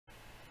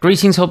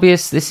Greetings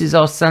hobbyists, this is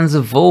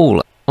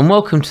Arsanzavul, and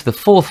welcome to the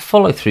fourth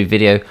follow-through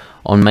video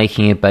on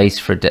making a base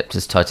for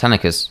Adeptus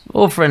Titanicus,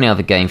 or for any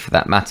other game for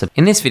that matter.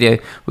 In this video,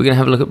 we're going to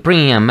have a look at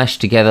bringing our mesh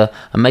together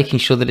and making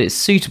sure that it's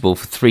suitable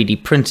for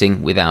 3D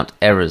printing without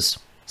errors.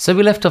 So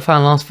we left off our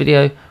last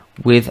video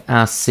with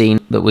our scene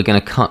that we're going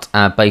to cut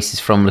our bases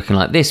from looking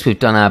like this. We've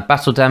done our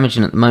battle damage,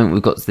 and at the moment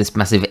we've got this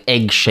massive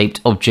egg-shaped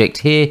object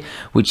here,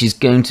 which is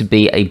going to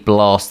be a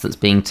blast that's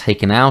being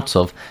taken out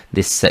of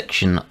this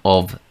section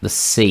of the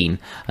scene,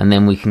 and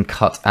then we can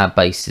cut our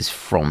bases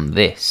from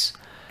this.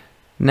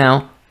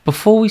 Now,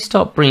 before we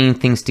start bringing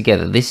things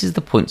together, this is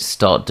the point to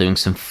start doing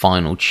some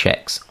final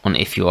checks on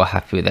if you are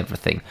happy with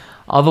everything.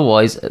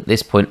 Otherwise, at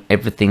this point,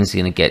 everything's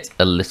going to get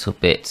a little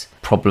bit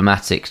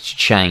problematic to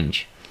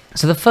change.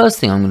 So the first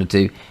thing I'm going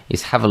to do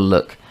is have a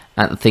look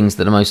at the things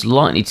that are most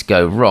likely to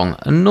go wrong.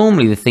 And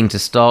normally the thing to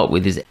start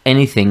with is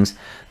anything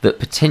that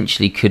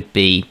potentially could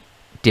be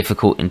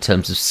difficult in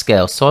terms of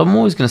scale. So I'm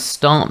always going to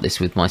start this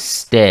with my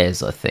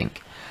stairs, I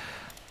think.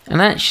 And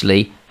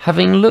actually,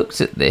 having looked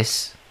at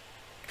this,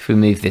 if we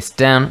move this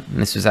down, and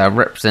this was our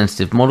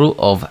representative model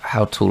of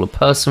how tall a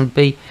person would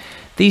be,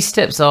 these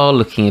steps are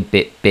looking a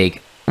bit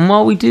big. And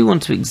while we do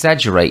want to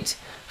exaggerate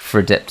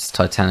for Adeptus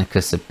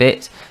Titanicus a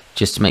bit,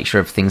 just to make sure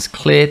everything's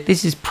clear,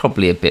 this is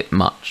probably a bit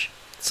much.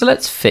 So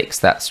let's fix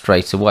that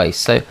straight away.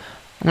 So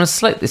I'm going to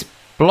select this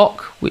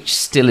block, which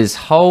still is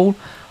whole.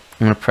 I'm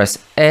going to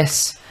press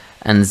S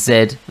and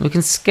Z. We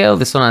can scale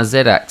this on our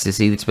Z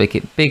axis either to make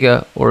it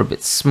bigger or a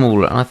bit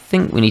smaller. And I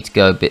think we need to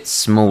go a bit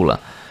smaller.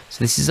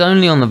 So this is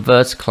only on the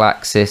vertical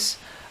axis,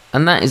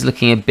 and that is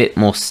looking a bit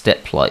more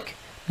step-like.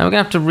 Now we're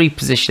going to have to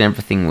reposition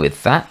everything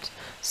with that.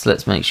 So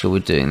let's make sure we're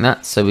doing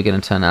that. So we're going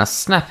to turn our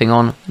snapping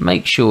on,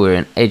 make sure we're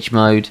in edge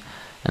mode,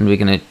 and we're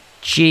going to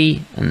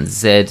G and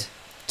Z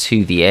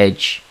to the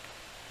edge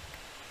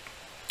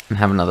and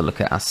have another look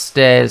at our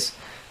stairs.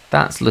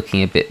 That's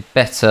looking a bit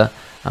better,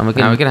 and we're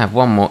going to have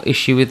one more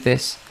issue with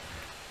this,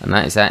 and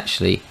that is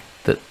actually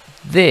that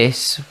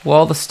this,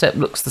 while the step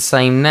looks the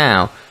same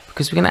now,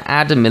 because we're going to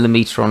add a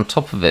millimeter on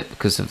top of it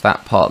because of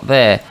that part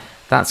there,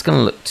 that's going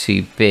to look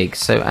too big.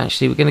 So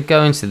actually we're going to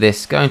go into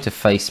this, go into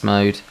face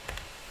mode,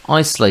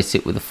 isolate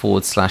it with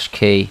the /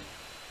 key,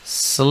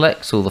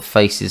 select all the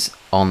faces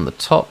on the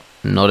top,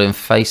 not in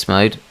face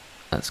mode.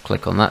 Let's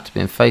click on that to be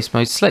in face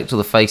mode. Select all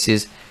the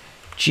faces,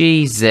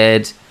 G, Z,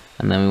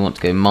 and then we want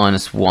to go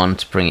 -1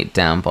 to bring it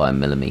down by a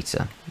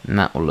millimeter. And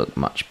that will look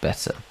much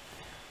better.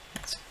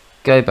 Let's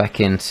go back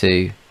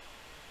into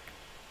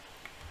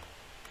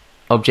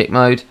object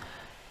mode.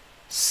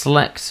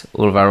 Select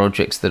all of our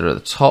objects that are at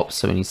the top.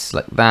 So we need to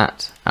select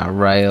that, our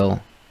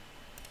rail,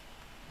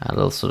 our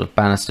little sort of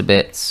banister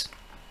bits.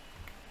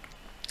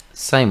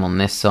 Same on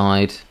this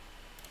side.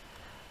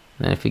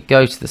 And then if we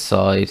go to the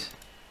side,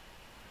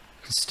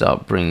 we can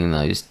start bringing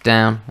those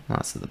down.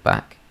 That's at the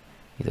back.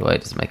 Either way,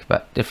 it doesn't make a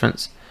big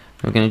difference.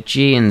 We're going to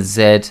G and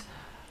Z,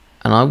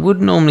 and I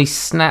would normally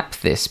snap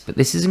this, but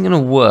this isn't going to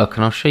work,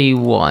 and I'll show you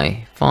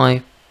why. If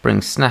I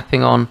bring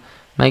snapping on,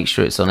 make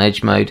sure it's on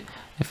edge mode.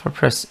 If I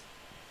press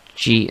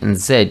G and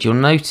Z, you'll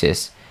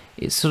notice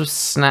it sort of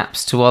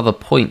snaps to other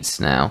points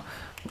now.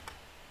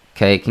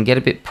 Okay, it can get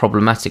a bit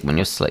problematic when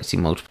you're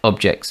selecting multiple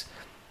objects.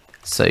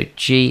 So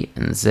G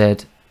and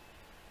Z.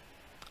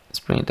 Let's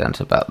bring it down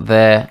to about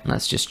there.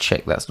 Let's just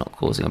check that's not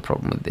causing a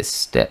problem with this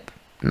step.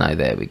 No,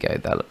 there we go.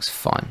 That looks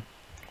fine.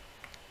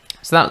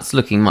 So that's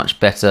looking much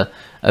better,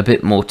 a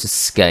bit more to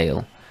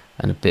scale,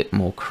 and a bit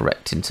more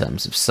correct in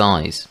terms of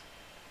size.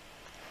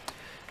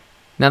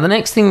 Now the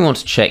next thing we want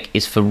to check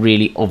is for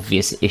really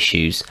obvious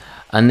issues,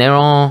 and there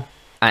are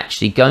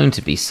actually going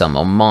to be some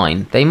on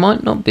mine. They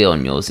might not be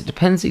on yours. It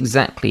depends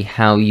exactly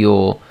how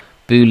your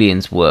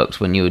booleans worked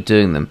when you were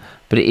doing them,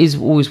 but it is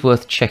always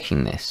worth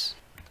checking this.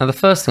 Now the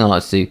first thing I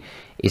like to do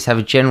is have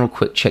a general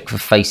quick check for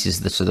faces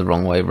that are the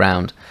wrong way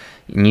round.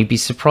 And you'd be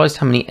surprised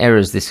how many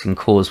errors this can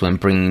cause when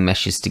bringing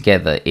meshes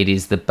together. It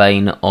is the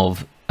bane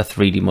of a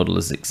 3D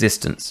modeler's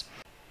existence.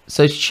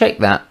 So to check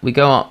that, we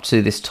go up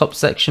to this top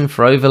section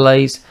for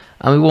overlays,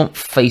 and we want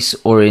face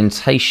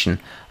orientation,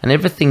 and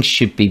everything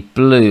should be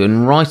blue.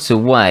 And right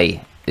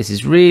away, this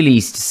is really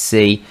easy to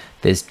see,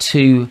 there's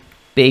two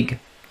big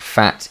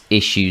fat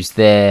issues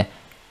there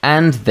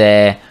and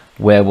there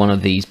where one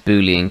of these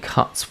boolean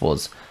cuts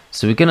was.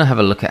 So we're going to have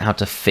a look at how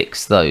to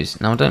fix those.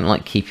 Now I don't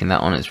like keeping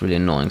that on, it's really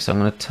annoying, so I'm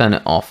going to turn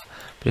it off.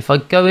 But if I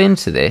go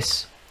into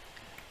this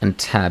and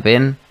tab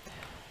in,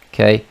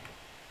 okay,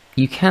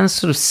 you can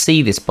sort of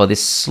see this by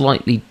this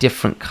slightly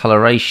different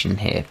coloration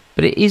here,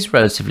 but it is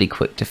relatively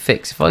quick to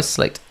fix. If I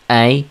select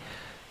A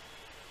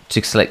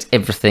to select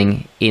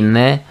everything in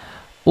there,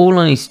 all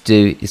I need to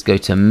do is go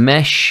to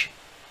Mesh,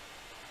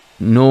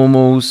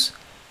 Normals,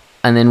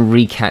 and then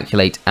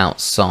recalculate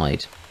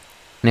outside.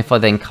 And if I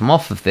then come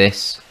off of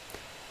this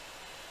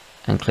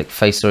and click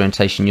face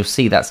orientation, you'll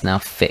see that's now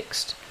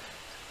fixed,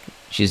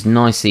 which is a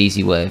nice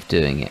easy way of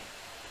doing it.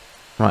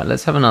 Right,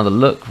 let's have another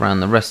look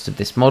around the rest of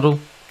this model.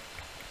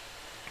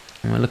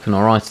 And we're looking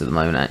alright at the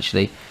moment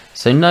actually.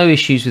 So no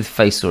issues with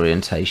face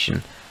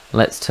orientation.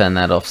 Let's turn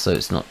that off so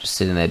it's not just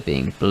sitting there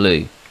being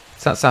blue.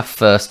 So that's our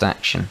first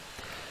action.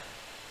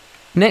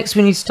 Next,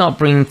 we need to start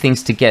bringing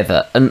things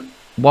together. And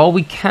while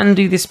we can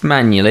do this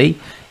manually,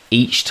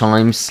 each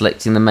time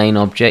selecting the main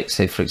object,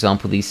 so for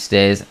example these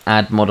stairs,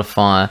 add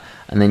modifier,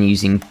 and then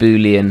using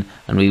Boolean,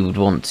 and we would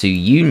want to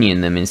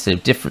union them instead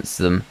of difference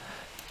them,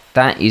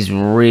 that is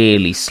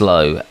really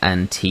slow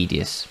and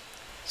tedious.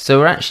 So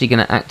we're actually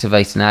going to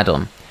activate an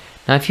add-on.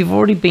 Now if you've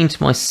already been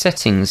to my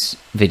settings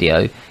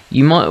video,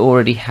 you might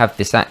already have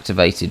this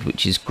activated,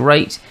 which is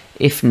great.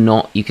 If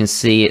not, you can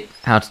see it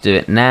how to do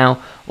it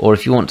now, or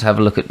if you want to have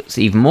a look at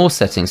even more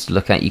settings to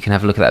look at, you can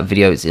have a look at that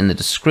video, it's in the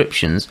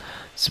descriptions.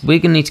 So we're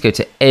going to need to go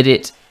to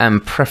Edit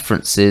and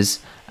Preferences,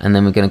 and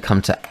then we're going to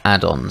come to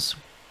Add-ons.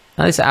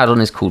 Now this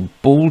add-on is called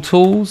Bool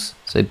Tools,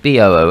 so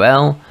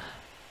B-O-O-L.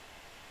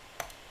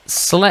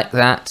 Select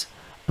that,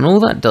 and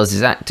all that does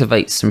is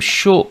activate some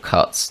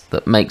shortcuts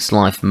that makes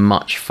life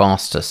much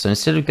faster. So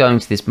instead of going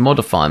to this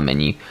modifier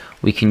menu,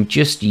 we can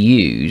just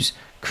use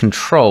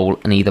Control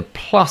and either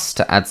plus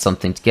to add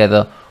something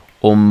together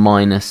or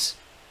minus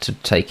to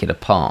take it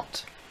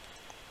apart.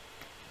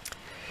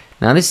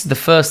 Now this is the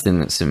first thing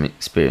that some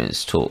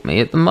experience taught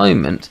me. At the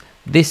moment,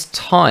 this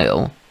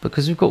tile,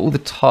 because we've got all the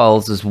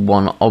tiles as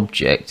one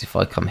object, if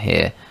I come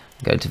here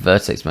and go into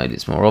vertex mode,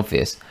 it's more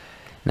obvious.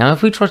 Now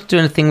if we try to do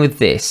anything with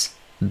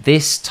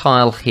this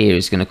tile here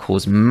is going to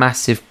cause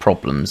massive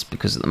problems,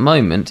 because at the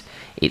moment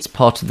it's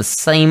part of the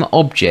same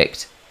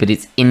object but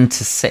it's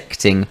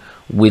intersecting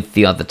with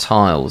the other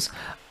tiles,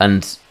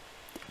 and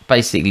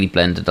basically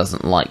Blender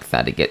doesn't like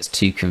that, it gets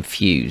too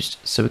confused.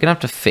 So we're going to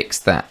have to fix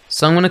that.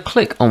 So I'm going to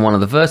click on one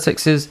of the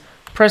vertexes,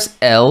 press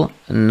L,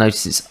 and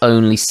notice it's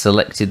only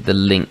selected the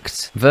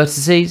linked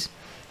vertices,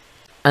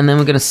 and then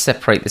we're going to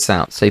separate this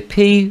out. So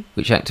P,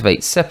 which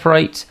activates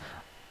separate,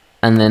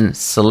 and then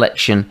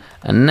selection,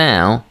 and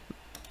now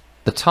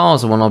the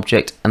tiles are one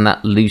object and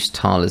that loose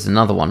tile is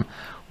another one.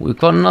 We've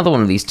got another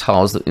one of these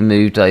tiles that we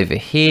moved over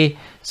here,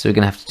 so we're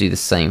going to have to do the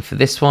same for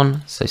this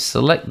one. So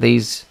select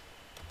these,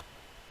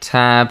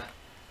 tab,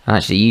 and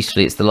actually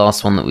usefully it's the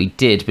last one that we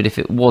did, but if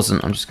it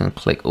wasn't, I'm just going to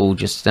click all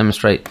just to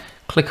demonstrate.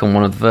 Click on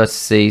one of the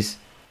vertices,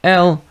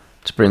 L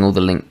to bring all the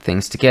linked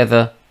things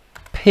together,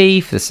 P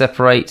for the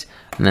separate,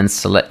 and then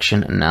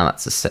selection, and now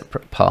that's a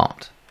separate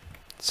part.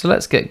 So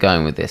let's get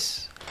going with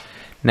this.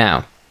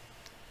 Now,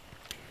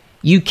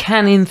 you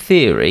can in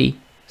theory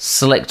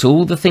select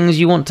all the things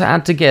you want to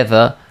add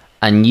together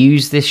and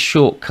use this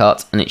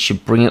shortcut and it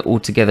should bring it all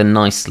together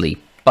nicely,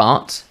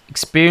 but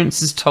experience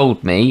has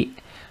told me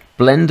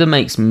Blender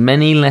makes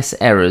many less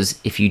errors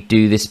if you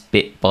do this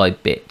bit by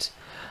bit.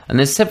 And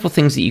there's several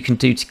things that you can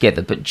do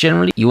together, but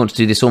generally you want to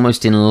do this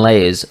almost in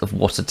layers of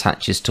what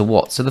attaches to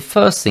what. So the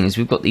first thing is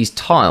we've got these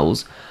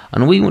tiles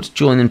and we want to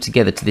join them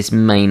together to this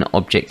main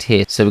object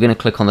here. So we're going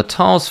to click on the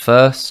tiles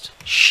first,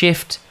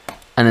 shift,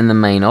 and then the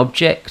main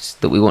object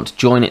that we want to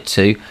join it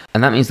to,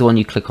 and that means the one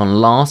you click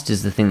on last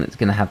is the thing that's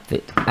going to have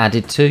it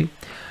added to.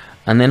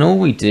 And then all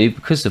we do,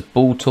 because of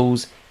Bool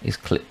Tools, is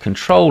click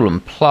Control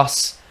and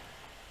plus,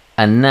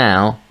 and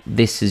now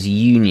this is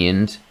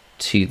unioned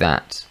to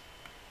that.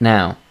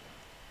 Now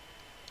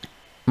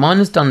mine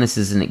has done this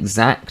as an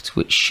exact,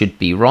 which should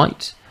be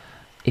right.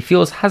 If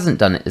yours hasn't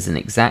done it as an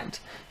exact,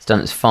 it's done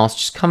it as fast,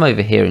 just come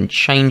over here and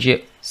change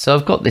it. So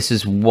I've got this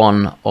as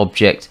one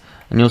object,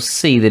 and you'll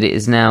see that it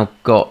has now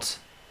got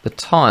the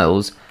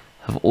tiles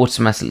have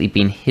automatically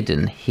been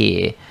hidden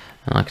here,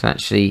 and I can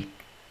actually,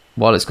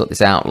 while it's got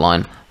this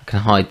outline, I can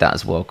hide that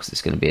as well because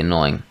it's going to be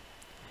annoying.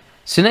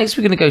 So next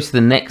we're going to go to the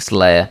next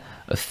layer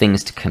of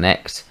things to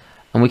connect,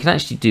 and we can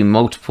actually do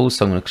multiple.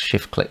 So I'm going to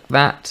shift click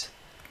that,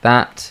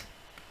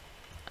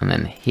 and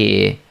then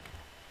here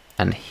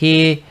and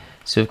here.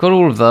 So we've got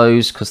all of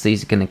those because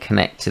these are going to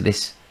connect to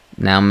this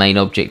now main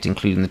object,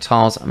 including the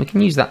tiles, and we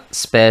can use that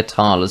spare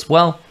tile as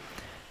well.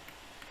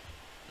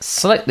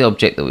 Select the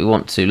object that we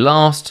want to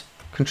last,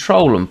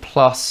 Control and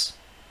plus,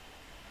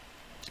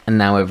 and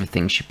now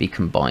everything should be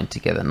combined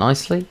together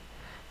nicely.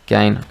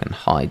 Again, I can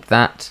hide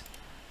that,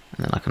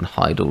 and then I can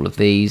hide all of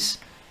these.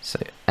 So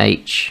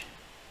H.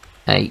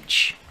 Okay,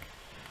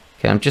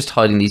 I'm just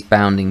hiding these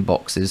bounding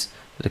boxes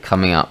that are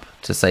coming up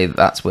to say that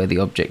that's where the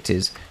object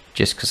is,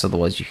 just because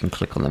otherwise you can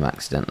click on them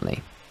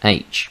accidentally.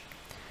 H.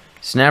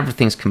 So now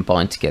everything's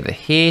combined together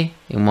here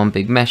in one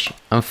big mesh,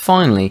 and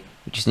finally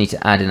we just need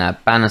to add in our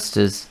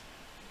banisters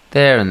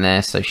there and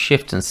there. So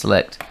shift and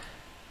select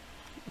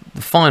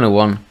the final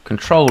one,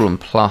 Control and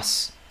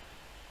plus,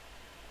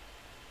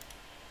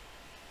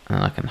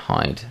 and I can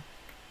hide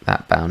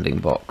that bounding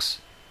box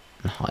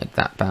and hide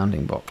that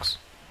bounding box.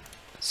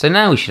 So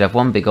now we should have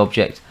one big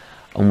object,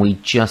 and we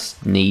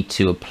just need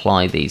to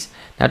apply these.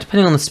 Now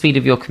depending on the speed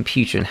of your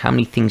computer and how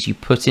many things you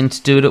put in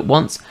to do it at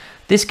once,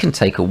 this can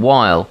take a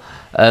while.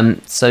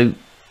 So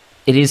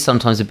it is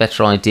sometimes a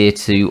better idea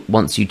to,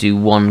 once you do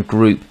one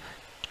group,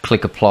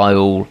 click apply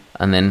all,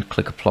 and then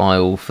click apply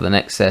all for the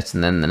next set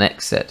and then the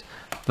next set.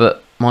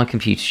 But my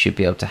computer should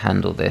be able to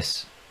handle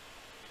this.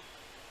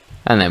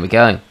 And there we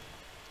go.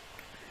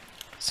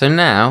 So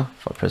now,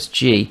 if I press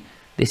G,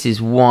 this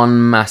is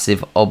one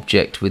massive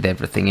object with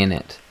everything in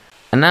it.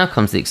 And now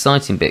comes the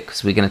exciting bit,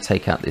 because we're going to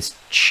take out this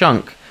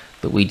chunk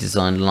that we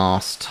designed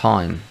last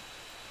time.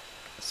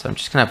 So I'm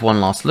just going to have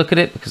one last look at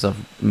it, because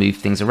I've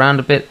moved things around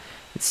a bit.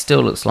 It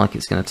still looks like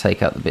it's going to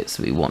take out the bits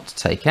that we want to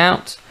take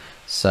out.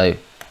 So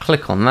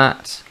click on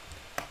that,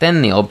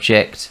 then the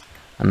object,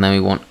 and then we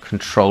want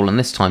control, and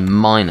this time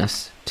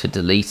minus, to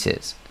delete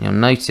it. You'll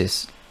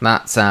notice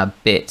that's our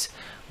bit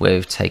where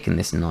we've taken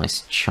this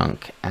nice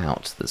chunk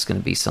out that's going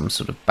to be some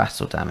sort of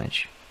battle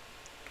damage.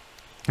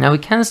 Now we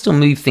can still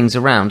move things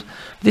around.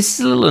 This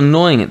is a little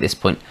annoying at this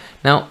point.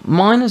 Now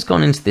mine has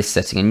gone into this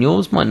setting and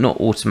yours might not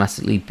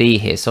automatically be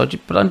here,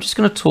 but I'm just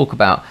going to talk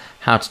about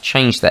how to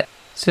change that.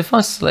 So if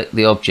I select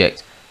the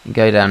object and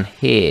go down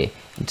here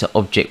into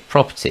object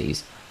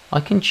properties, I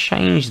can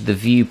change the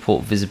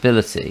viewport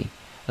visibility.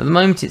 At the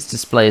moment it's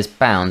displayed as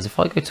bounds. If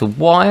I go to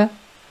wire,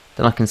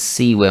 then I can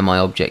see where my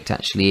object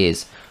actually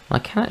is. I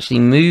can actually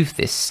move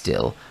this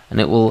still and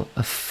it will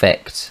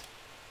affect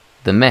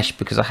the mesh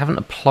because I haven't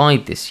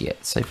applied this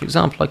yet. So for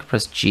example, I could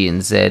press G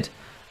and Z,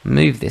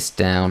 move this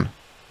down,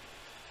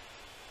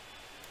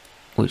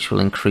 which will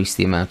increase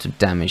the amount of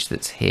damage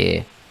that's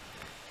here.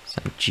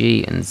 So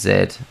G and Z,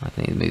 I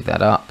can either move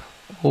that up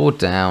or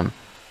down,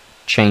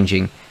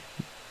 changing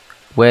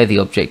where the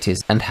object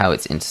is and how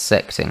it's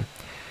intersecting.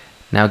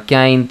 Now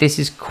again, this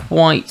is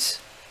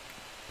quite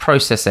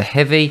processor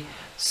heavy,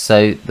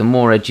 so the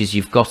more edges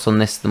you've got on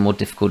this, the more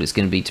difficult it's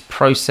going to be to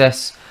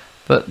process,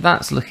 but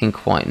that's looking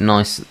quite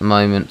nice at the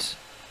moment.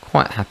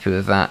 Quite happy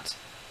with that.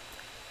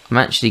 I'm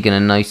actually going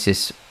to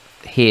notice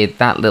here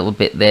that little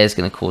bit there is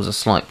going to cause a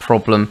slight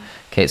problem.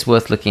 Okay, it's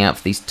worth looking out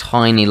for these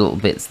tiny little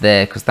bits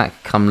there because that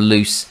could come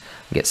loose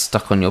and get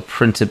stuck on your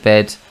printer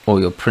bed or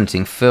your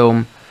printing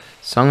film.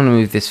 So I'm going to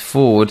move this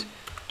forward,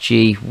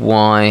 G,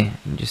 Y,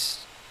 and just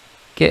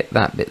get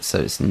that bit so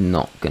it's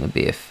not going to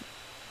be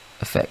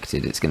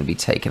affected. It's going to be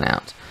taken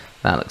out.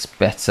 That looks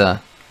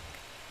better.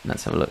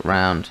 Let's have a look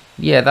around.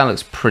 Yeah, that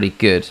looks pretty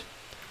good.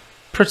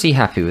 Pretty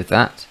happy with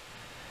that.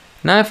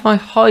 Now if I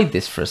hide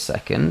this for a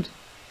second,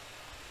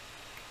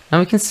 now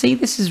we can see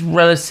this is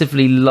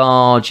relatively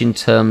large in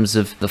terms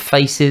of the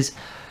faces.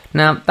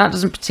 Now that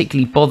doesn't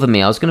particularly bother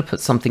me. I was going to put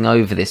something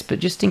over this, but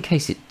just in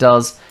case it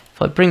does,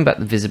 if I bring back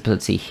the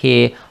visibility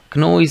here, I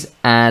can always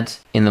add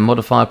in the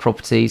modifier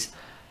properties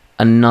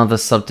another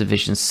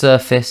subdivision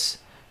surface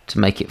to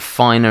make it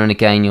finer, and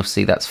again you'll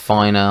see that's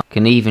finer. I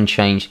can even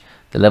change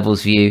the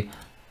levels view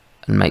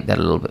and make that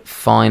a little bit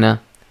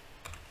finer.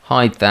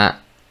 Hide that,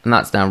 and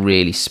that's now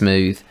really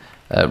smooth,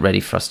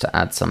 ready for us to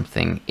add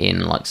something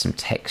in, like some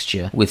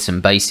texture with some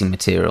basing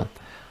material.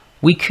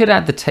 We could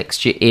add the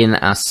texture in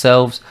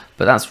ourselves,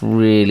 but that's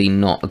really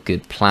not a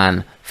good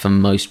plan for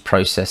most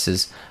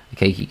processors.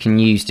 Okay, you can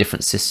use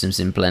different systems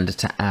in Blender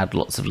to add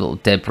lots of little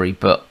debris,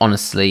 but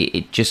honestly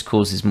it just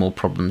causes more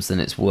problems than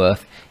it's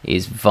worth. It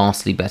is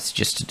vastly better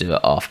just to do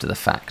it after the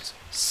fact.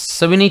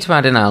 So we need to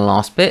add in our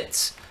last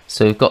bits.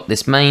 So we've got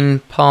this main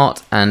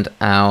part and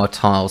our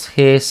tiles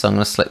here, so I'm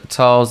going to select the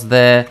tiles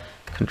there,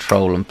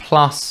 Control and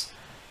plus.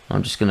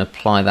 I'm just going to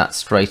apply that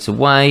straight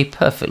away,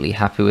 perfectly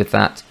happy with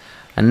that.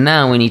 And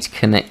now we need to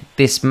connect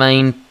this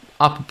main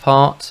upper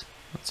part,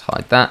 let's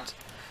hide that,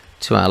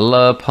 to our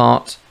lower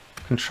part,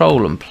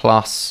 Control and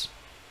plus,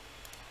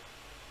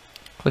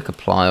 click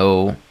apply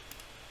all,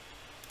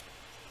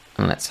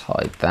 and let's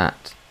hide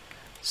that.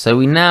 So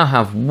we now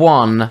have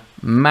one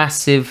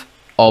massive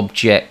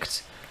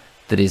object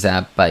that is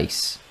our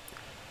base.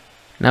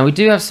 Now we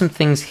do have some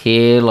things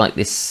here like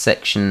this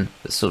section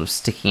that's sort of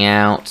sticking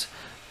out.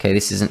 Okay,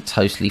 this isn't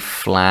totally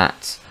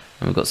flat,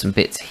 and we've got some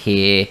bits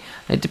here.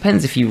 It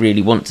depends if you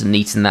really want to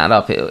neaten that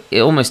up.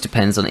 It almost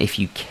depends on if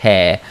you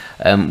care.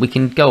 We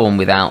can go on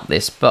without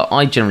this, but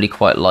I generally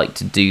quite like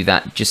to do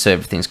that just so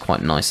everything's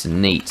quite nice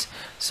and neat.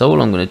 So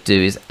all I'm going to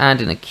do is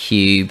add in a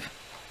cube,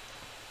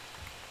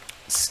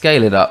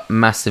 scale it up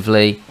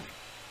massively,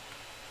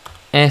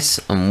 S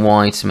and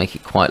Y to make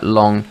it quite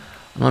long,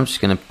 and I'm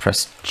just going to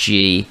press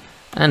G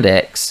and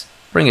X,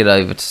 bring it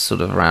over to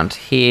sort of around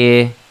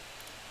here,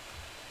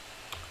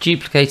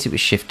 duplicate it with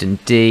Shift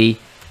and D,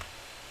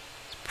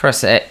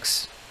 press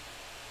X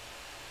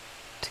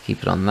to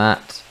keep it on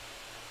that,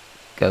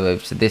 go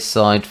over to this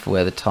side for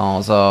where the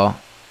tiles are,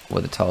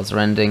 where the tiles are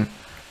ending.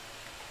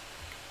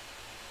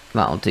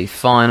 That'll do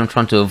fine. I'm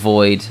trying to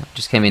avoid, I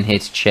just came in here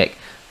to check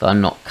that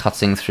I'm not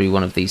cutting through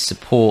one of these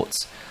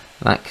supports.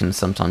 That can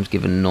sometimes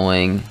give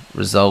annoying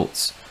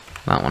results.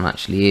 That one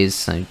actually is,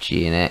 so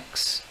G and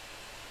X.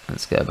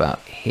 Let's go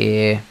about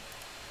here.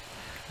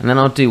 And then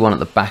I'll do one at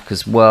the back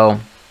as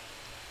well.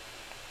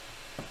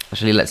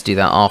 Actually, let's do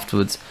that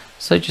afterwards.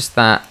 So just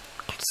that,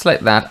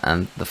 select that,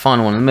 and the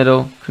final one in the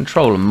middle,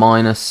 Control and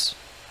minus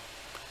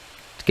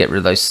to get rid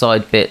of those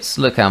side bits.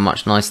 Look how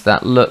much nicer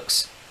that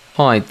looks.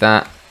 Hide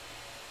that,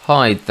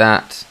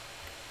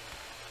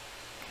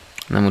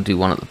 and then we'll do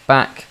one at the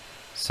back.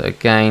 So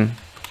again,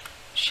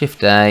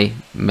 Shift A,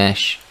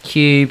 mesh,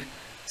 cube,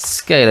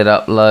 scale it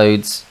up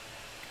loads,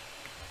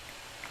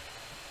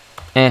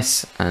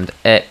 S and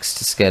X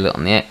to scale it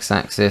on the X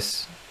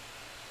axis.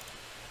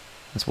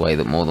 That's way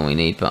more than we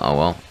need, but oh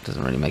well,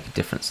 doesn't really make a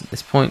difference at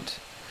this point.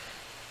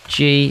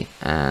 G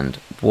and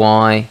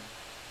Y,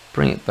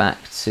 bring it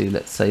back to,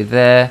 let's say,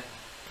 there.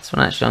 This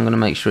one actually I'm going to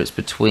make sure it's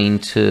between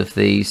two of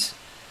these,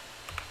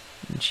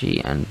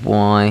 G and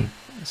Y,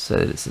 so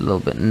that it's a little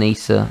bit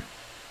neater.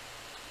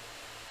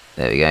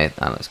 There we go,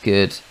 that looks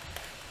good.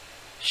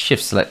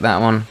 Shift select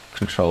that one,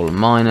 Control and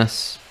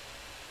minus.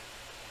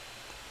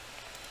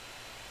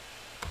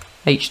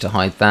 H to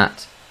hide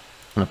that,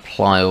 and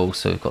apply all,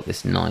 so we've got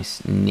this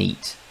nice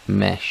neat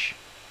mesh.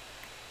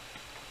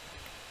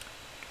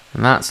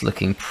 And that's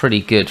looking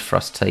pretty good for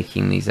us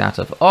taking these out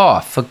of. Oh,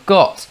 I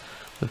forgot!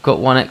 We've got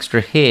one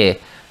extra here.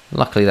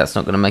 Luckily that's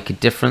not going to make a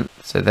difference.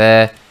 So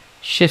there,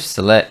 Shift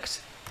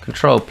select,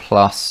 Control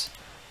plus,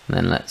 and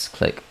then let's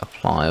click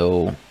apply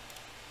all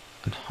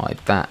and hide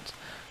that.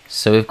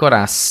 So we've got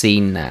our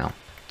scene now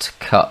to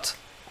cut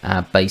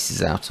our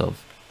bases out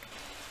of.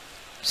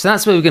 So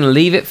that's where we're going to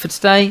leave it for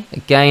today.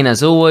 Again,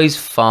 as always,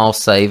 file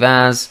save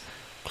as,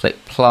 click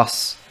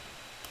plus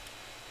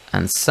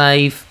and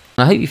save.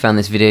 I hope you found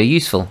this video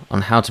useful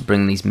on how to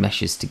bring these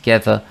meshes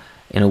together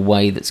in a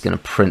way that's going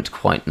to print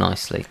quite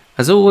nicely.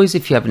 As always,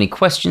 if you have any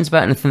questions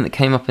about anything that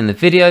came up in the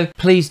video,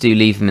 please do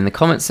leave them in the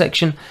comment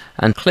section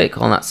and click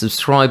on that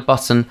subscribe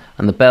button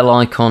and the bell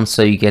icon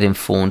so you get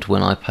informed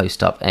when I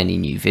post up any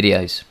new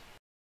videos.